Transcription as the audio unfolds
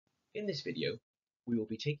In this video, we will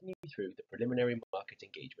be taking you through the preliminary market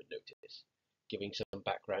engagement notice, giving some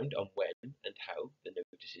background on when and how the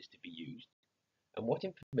notice is to be used, and what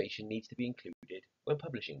information needs to be included when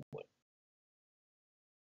publishing one.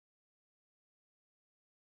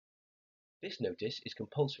 This notice is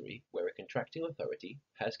compulsory where a contracting authority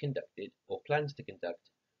has conducted or plans to conduct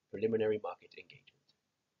preliminary market engagement.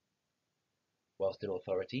 Whilst an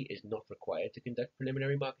authority is not required to conduct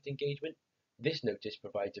preliminary market engagement, this notice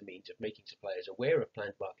provides a means of making suppliers aware of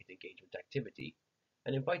planned market engagement activity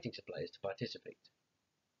and inviting suppliers to participate.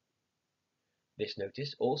 This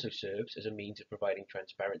notice also serves as a means of providing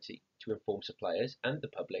transparency to inform suppliers and the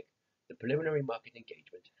public that preliminary market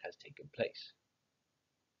engagement has taken place.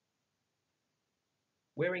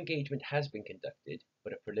 Where engagement has been conducted,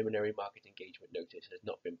 but a preliminary market engagement notice has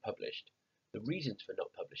not been published, the reasons for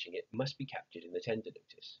not publishing it must be captured in the tender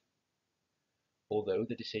notice. Although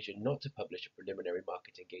the decision not to publish a preliminary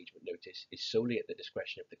market engagement notice is solely at the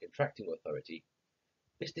discretion of the contracting authority,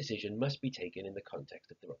 this decision must be taken in the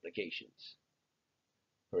context of their obligations.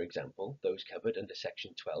 For example, those covered under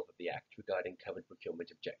Section 12 of the Act regarding covered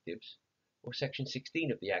procurement objectives, or Section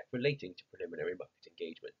 16 of the Act relating to preliminary market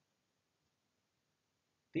engagement.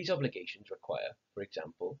 These obligations require, for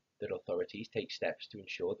example, that authorities take steps to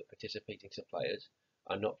ensure that participating suppliers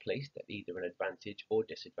are not placed at either an advantage or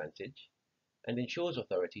disadvantage, and ensures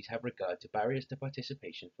authorities have regard to barriers to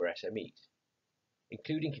participation for SMEs,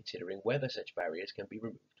 including considering whether such barriers can be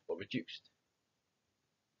removed or reduced.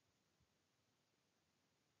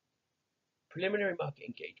 Preliminary market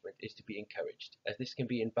engagement is to be encouraged, as this can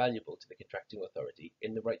be invaluable to the contracting authority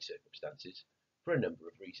in the right circumstances for a number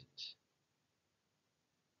of reasons.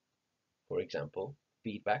 For example,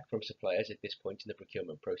 feedback from suppliers at this point in the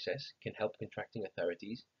procurement process can help contracting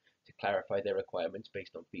authorities to clarify their requirements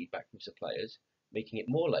based on feedback from suppliers, making it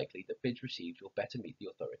more likely that bids received will better meet the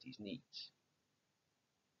authority's needs.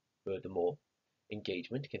 Furthermore,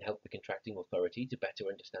 engagement can help the contracting authority to better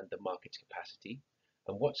understand the market's capacity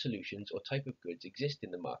and what solutions or type of goods exist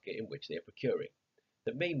in the market in which they are procuring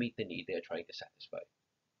that may meet the need they are trying to satisfy.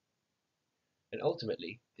 And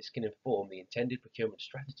ultimately, this can inform the intended procurement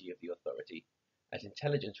strategy of the authority, as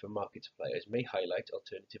intelligence from market suppliers may highlight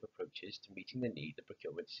alternative approaches to meeting the need the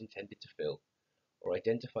procurement is intended to fill, or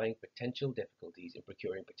identifying potential difficulties in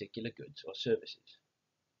procuring particular goods or services.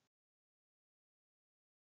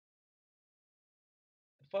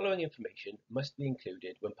 The following information must be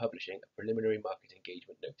included when publishing a preliminary market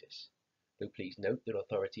engagement notice, though please note that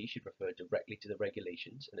authorities should refer directly to the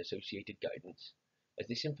regulations and associated guidance, as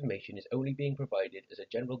this information is only being provided as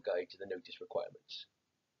a general guide to the notice requirements.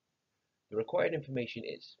 The required information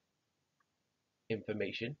is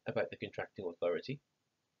information about the contracting authority,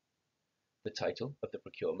 the title of the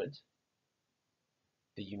procurement,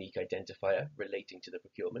 the unique identifier relating to the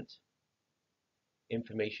procurement,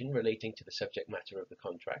 information relating to the subject matter of the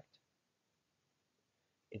contract.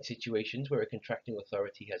 In situations where a contracting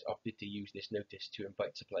authority has opted to use this notice to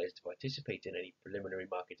invite suppliers to participate in any preliminary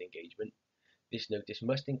market engagement, this notice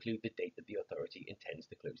must include the date that the authority intends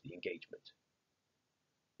to close the engagement.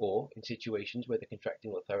 Or, in situations where the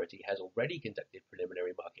contracting authority has already conducted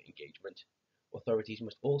preliminary market engagement, authorities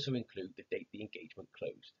must also include the date the engagement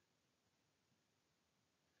closed.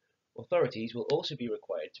 Authorities will also be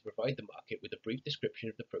required to provide the market with a brief description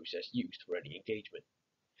of the process used for any engagement.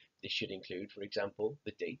 This should include, for example,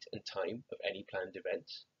 the date and time of any planned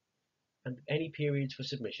events, and any periods for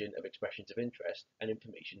submission of expressions of interest and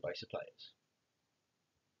information by suppliers.